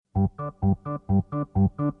Happy,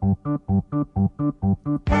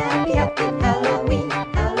 happy Halloween,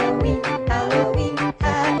 Halloween, Halloween.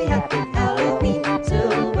 Happy, happy Halloween,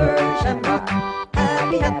 Silver Shamrock.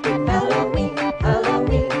 Happy, happy Halloween,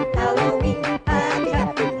 Halloween, Halloween. Happy,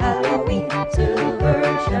 happy Halloween,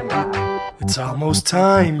 Silver Shamrock. It's almost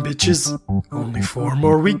time, bitches. Only 4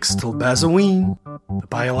 more weeks till Bazoween. The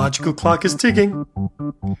biological clock is ticking.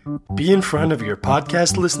 Be in front of your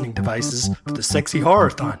podcast listening devices for the Sexy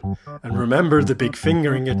Horror-thon. And remember the big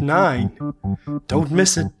fingering at 9. Don't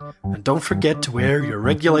miss it. And don't forget to wear your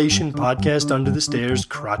regulation podcast under the stairs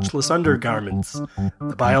crotchless undergarments.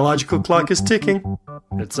 The biological clock is ticking.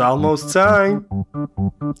 It's almost time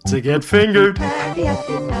to get fingered. Happy,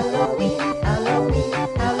 happy Halloween, Halloween,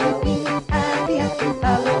 Halloween. Happy, happy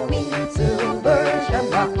Halloween, Silver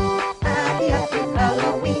Shamrock. Happy, happy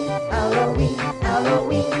Halloween, Halloween,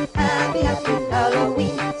 Halloween. Happy, happy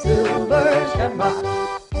Halloween, Silver Shamrock.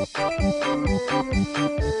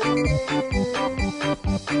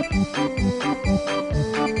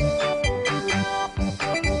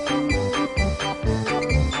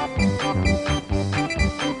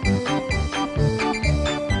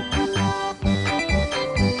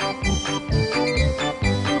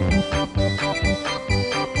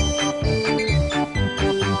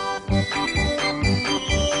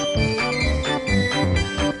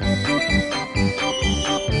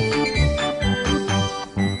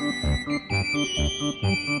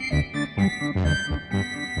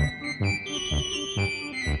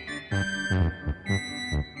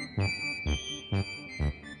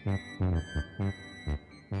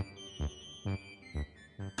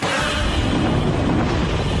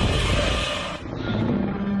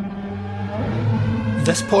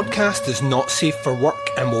 This podcast is not safe for work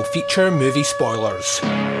and will feature movie spoilers.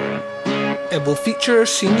 It will feature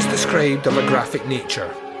scenes described of a graphic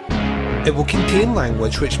nature. It will contain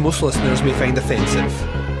language which most listeners may find offensive.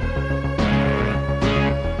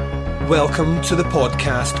 Welcome to the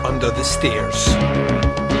podcast Under the Stairs.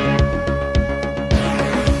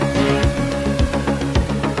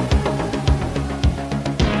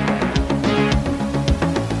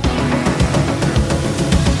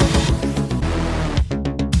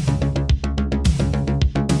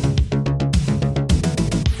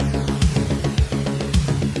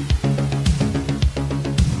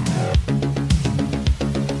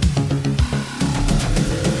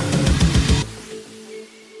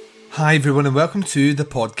 Hi everyone and welcome to the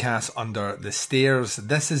podcast Under the Stairs.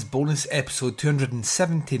 This is bonus episode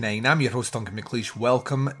 279. I'm your host Duncan McLeish.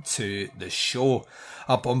 Welcome to the show.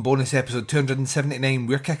 Up on bonus episode 279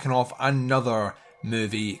 we're kicking off another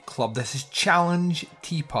movie club. This is Challenge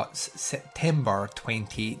Teapots September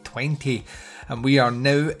 2020 and we are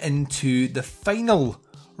now into the final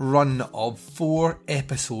run of 4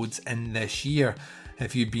 episodes in this year.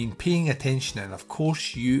 If you've been paying attention, and of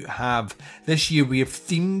course you have, this year we have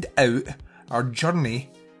themed out our journey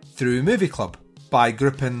through Movie Club by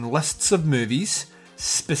grouping lists of movies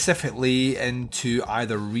specifically into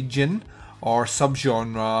either region or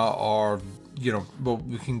subgenre or,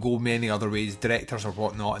 we can go many other ways, directors or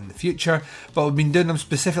whatnot in the future, but we've been doing them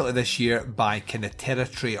specifically this year by kind of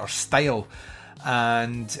territory or style.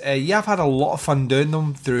 And I've had a lot of fun doing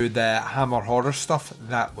them through the Hammer horror stuff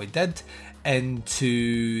that we did,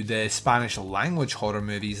 into the Spanish language horror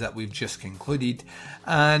movies that we've just concluded,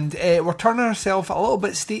 and we're turning ourselves a little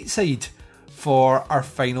bit stateside for our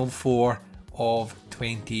final 4 of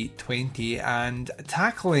 2020 and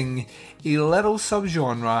tackling a little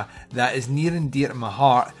subgenre that is near and dear to my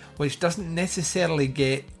heart, which doesn't necessarily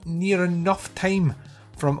get near enough time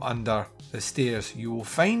from Under the Stairs. You will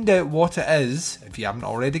find out what it is, if you haven't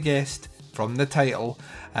already guessed, from the title,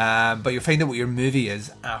 but you'll find out what your movie is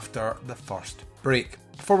after the first break.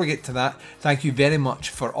 Before we get to that, thank you very much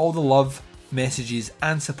for all the love, messages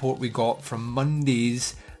and support we got from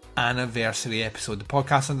Monday's anniversary episode. The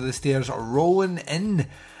podcast Under the Stairs are rolling in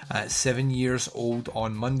at 7 years old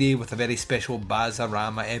on Monday with a very special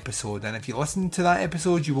Bazarama episode, and if you listen to that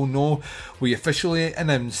episode you will know we officially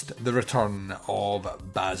announced the return of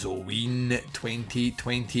Bazoween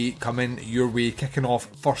 2020 coming your way, kicking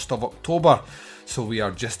off 1st of October. So we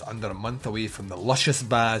are just under a month away from the luscious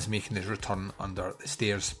Baz making his return Under the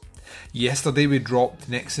Stairs. Yesterday we dropped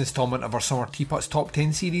the next instalment of our Summer Teapots Top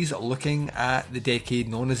 10 series looking at the decade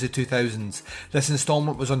known as the 2000s. This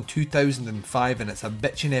instalment was on 2005 and it's a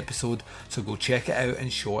bitchin' episode, so go check it out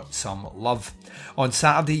and show it some love. On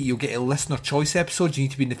Saturday you'll get a listener choice episode. You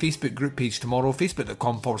need to be in the Facebook group page tomorrow,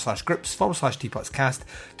 facebook.com/groups/teapotscast,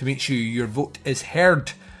 to make sure your vote is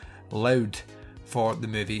heard loud for the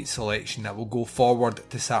movie selection that will go forward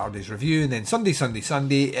to Saturday's review, and then Sunday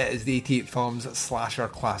it is the 88 Films Slasher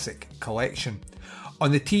Classic Collection.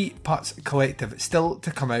 On the T Putz Collective, still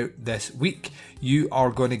to come out this week, you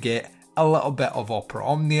are going to get a little bit of Opera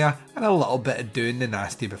Omnia and a little bit of Doing the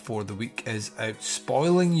Nasty before the week is out,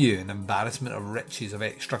 spoiling you an embarrassment of riches of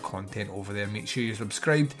extra content over there. Make sure you're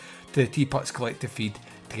subscribed to the T Putz Collective feed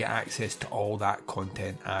to get access to all that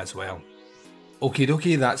content as well. Okie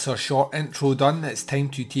dokie, that's our short intro done. It's time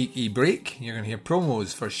to take a break. You're going to hear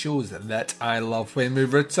promos for shows that I love. When we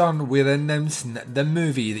return, we're announcing the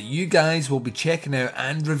movie that you guys will be checking out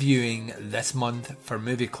and reviewing this month for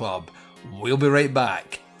Movie Club. We'll be right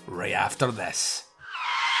back, right after this.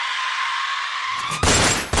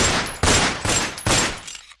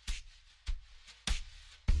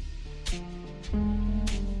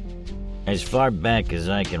 As far back as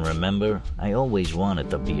I can remember, I always wanted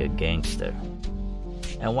to be a gangster.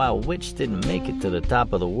 And while Witch didn't make it to the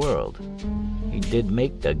top of the world, he did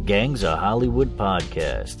make the Gangs of Hollywood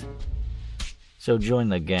podcast. So join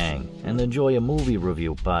the gang and enjoy a movie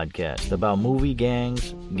review podcast about movie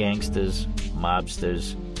gangs, gangsters,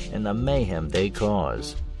 mobsters, and the mayhem they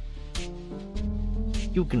cause.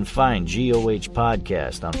 You can find GOH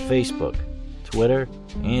Podcast on Facebook, Twitter,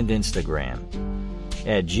 and Instagram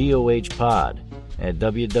at GOH Pod at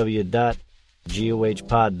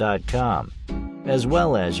www.gohpod.com, as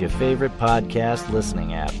well as your favorite podcast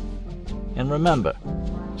listening app. And remember,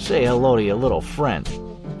 say hello to your little friend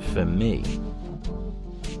for me.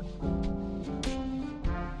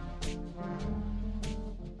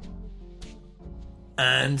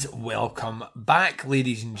 And welcome back,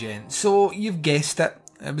 ladies and gents. So you've guessed it,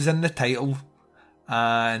 it was in the title,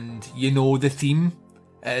 and you know the theme.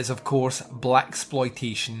 It is, of course,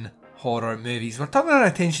 blaxploitation horror movies. We're turning our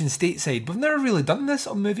attention stateside. We've never really done this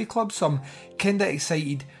on Movie Club, so I'm kinda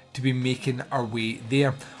excited to be making our way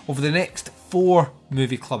there. Over the next 4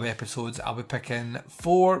 Movie Club episodes, I'll be picking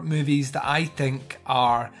 4 movies that I think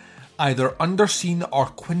are either underseen or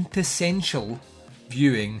quintessential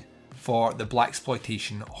viewing for the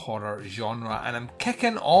blaxploitation horror genre. And I'm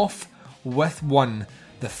kicking off with one,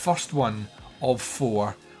 the first one of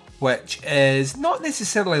 4, which is not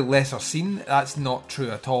necessarily lesser seen, that's not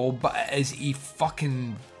true at all, but it is a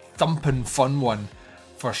fucking thumping fun one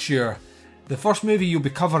for sure. The first movie you'll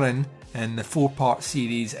be covering in the 4-part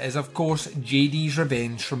series is, of course, JD's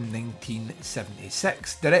Revenge from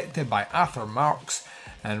 1976, directed by Arthur Marks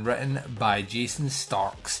and written by Jason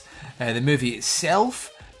Starks. The movie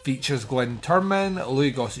itself features Glenn Turman,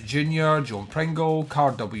 Louis Gossett Jr., Joan Pringle,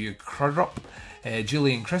 Carl W. Crudup,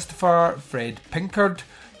 Julian Christopher, Fred Pinkard,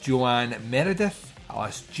 Joanne Meredith,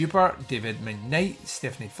 Alice Dubert, David McKnight,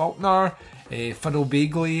 Stephanie Faulkner, Fiddle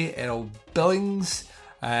Bagley, Errol Billings,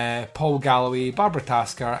 Paul Galloway, Barbara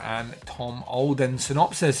Tasker and Tom Alden.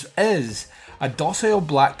 Synopsis is: a docile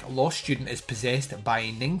black law student is possessed by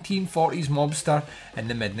a 1940s mobster in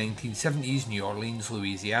the mid-1970s New Orleans,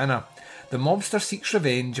 Louisiana. The mobster seeks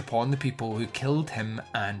revenge upon the people who killed him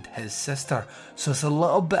and his sister. So it's a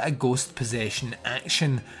little bit of ghost possession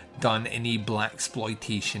action done in a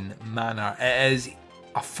blaxploitation manner. It is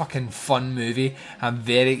a fucking fun movie. I'm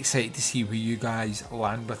very excited to see where you guys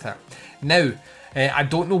land with it. Now, I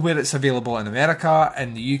don't know where it's available in America.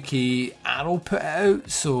 In the UK, Arrow put it out,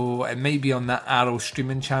 so it might be on that Arrow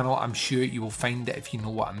streaming channel. I'm sure you will find it if you know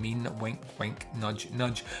what I mean. Wink, wink, nudge,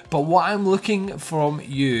 nudge. But what I'm looking from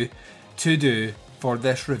you to do for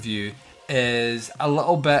this review is a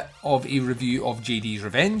little bit of a review of JD's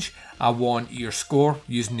Revenge. I want your score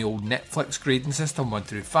using the old Netflix grading system 1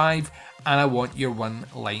 through 5, and I want your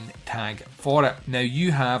 1-line tag for it. Now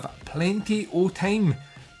you have plenty of time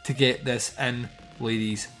to get this in,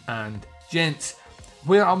 ladies and gents.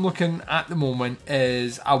 Where I'm looking at the moment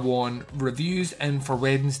is I want reviews in for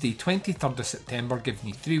Wednesday 23rd of September, giving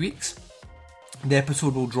you 3 weeks. The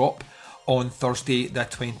episode will drop on Thursday the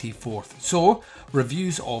 24th. So,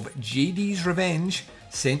 reviews of JD's Revenge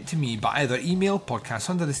sent to me by either email,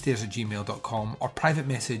 podcastunderthestairs@gmail.com, or private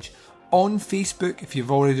message on Facebook. If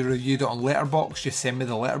you've already reviewed it on Letterboxd, just send me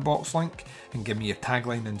the Letterboxd link and give me your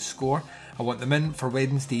tagline and score. I want them in for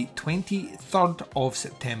Wednesday 23rd of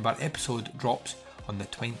September. Episode drops on the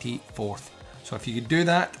 24th. So if you could do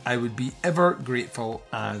that, I would be ever grateful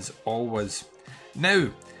as always. Now,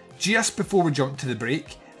 just before we jump to the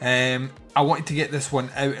break, I wanted to get this one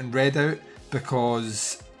out and read out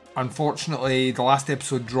because unfortunately the last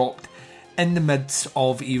episode dropped in the midst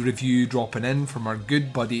of a review dropping in from our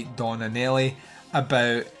good buddy Don Anelli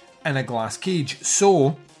about In a Glass Cage.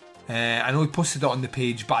 So I know we posted it on the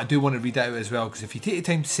page, but I do want to read it out as well, because if you take the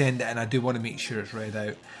time to send it in, I do want to make sure it's read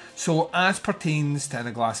out. So as pertains to In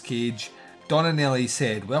a Glass Cage, Donna Nelly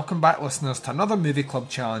said, "Welcome back, listeners, to another Movie Club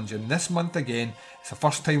challenge, and this month again, it's a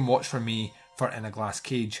first time watch for me for In a Glass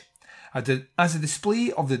Cage. As a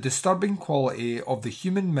display of the disturbing quality of the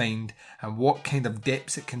human mind and what kind of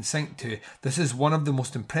depths it can sink to, this is one of the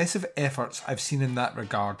most impressive efforts I've seen in that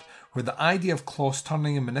regard, where the idea of Klaus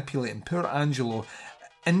turning and manipulating poor Angelo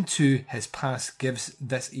into his past gives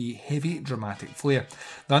this a heavy dramatic flair.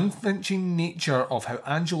 The unflinching nature of how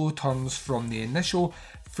Angelo turns from the initial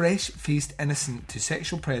fresh-faced innocent to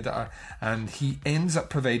sexual predator, and he ends up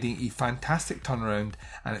providing a fantastic turnaround,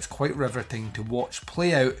 and it's quite riveting to watch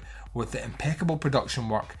play out with the impeccable production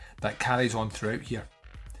work that carries on throughout here.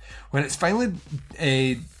 When it finally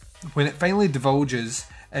divulges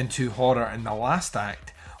into horror in the last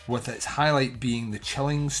act, with its highlight being the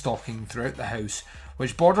chilling stalking throughout the house,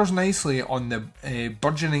 which borders nicely on the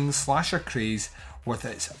burgeoning slasher craze with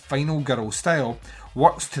its final girl style,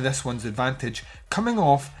 works to this one's advantage, coming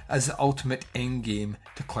off as the ultimate endgame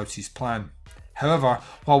to Klaus's plan. However,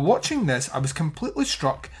 while watching this, I was completely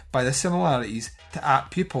struck by the similarities to At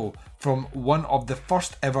Pupil from one of the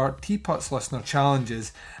first ever Teapots listener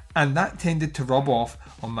challenges, and that tended to rub off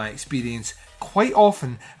on my experience quite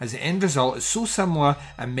often, as the end result is so similar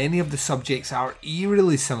and many of the subjects are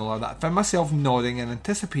eerily similar that I found myself nodding in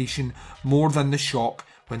anticipation more than the shock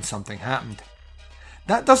when something happened.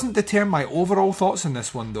 That doesn't deter my overall thoughts on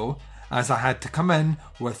this one though, as I had to come in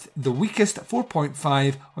with the weakest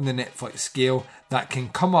 4.5 on the Netflix scale that can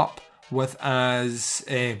come up with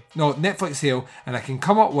Netflix scale, and I can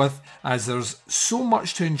come up with as there's so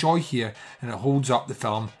much to enjoy here, and it holds up the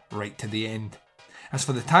film right to the end. As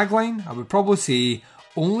for the tagline, I would probably say,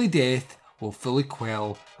 "Only death will fully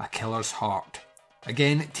quell a killer's heart."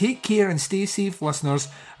 Again, take care and stay safe, listeners,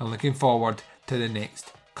 and looking forward to the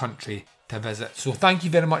next country to visit. So thank you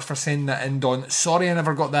very much for sending that in, Don. Sorry I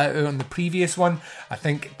never got that out on the previous one. I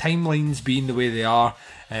think timelines being the way they are,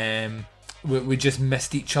 we just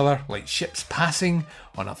missed each other like ships passing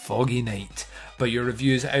on a foggy night. But your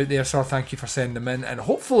reviews out there, sir, thank you for sending them in, and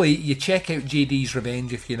hopefully you check out JD's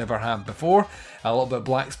Revenge if you never have before. A little bit of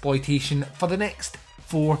blaxploitation for the next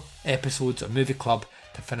 4 episodes of Movie Club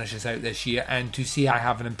to finish us out this year, and to say I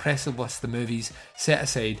have an impressive list of movies set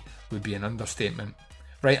aside would be an understatement.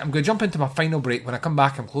 Right, I'm going to jump into my final break. When I come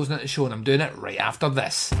back, I'm closing out the show, and I'm doing it right after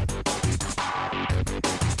this.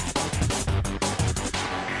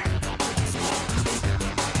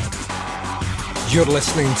 You're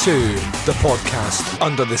listening to the podcast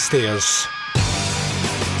Under the Stairs.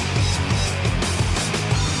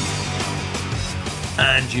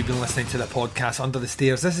 And you've been listening to the podcast Under the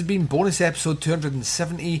Stairs. This has been bonus episode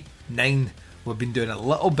 279. We've been doing a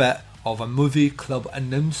little bit of a movie club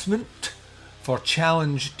announcement for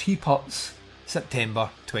Challenge Teapots September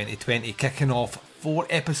 2020, kicking off 4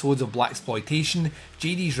 episodes of blaxploitation.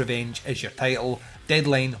 JD's Revenge is your title.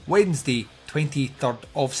 Deadline Wednesday 23rd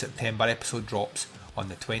of September. Episode drops on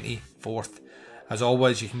the 24th. As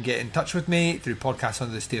always, you can get in touch with me through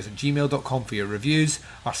podcastunderthestairs@gmail.com for your reviews,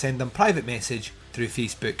 or send them private message through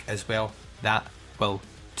Facebook as well. That will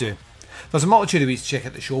do. There's a multitude of ways to check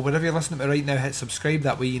out the show. Wherever you're listening to me right now, hit subscribe.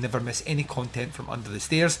 That way you never miss any content from Under the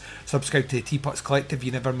Stairs. Subscribe to the Teapots Collective.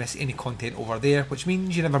 You never miss any content over there, which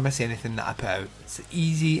means you never miss anything that I put out. It's as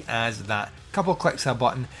easy as that. Couple of clicks of a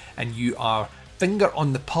button and you are finger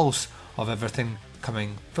on the pulse of everything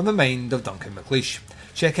coming from the mind of Duncan McLeish.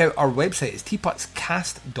 Check out our website, it's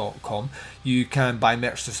teapotscast.com. You can buy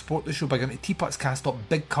merch to support the show by going to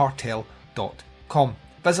teapotscast.bigcartel.com.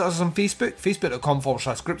 Visit us on Facebook,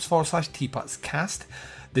 facebook.com/groups/teapotscast.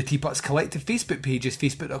 The Teapots Collective Facebook page is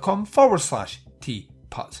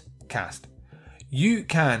facebook.com/teapotscast. You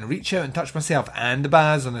can reach out and touch myself and the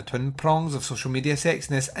Baz on the twin prongs of social media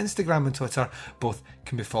sexiness. Instagram and Twitter both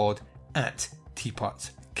can be followed at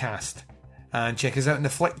teapotscast. And check us out in the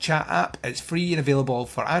Flick Chat app. It's free and available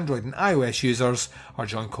for Android and iOS users. Our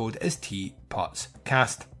join code is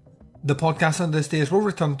TPOTSCast. The podcast Under the Stairs will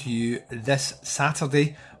return to you this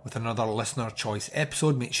Saturday with another listener choice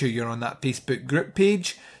episode. Make sure you're on that Facebook group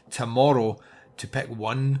page tomorrow to pick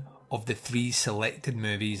one of the 3 selected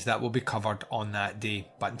movies that will be covered on that day.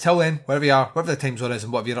 But until then, wherever you are, wherever the time zone is,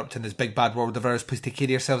 and whatever you're up to in this big bad world of ours, please take care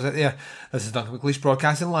of yourselves out there. This is Duncan McLeish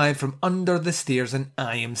broadcasting live from Under the Stairs, and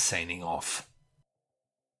I am signing off.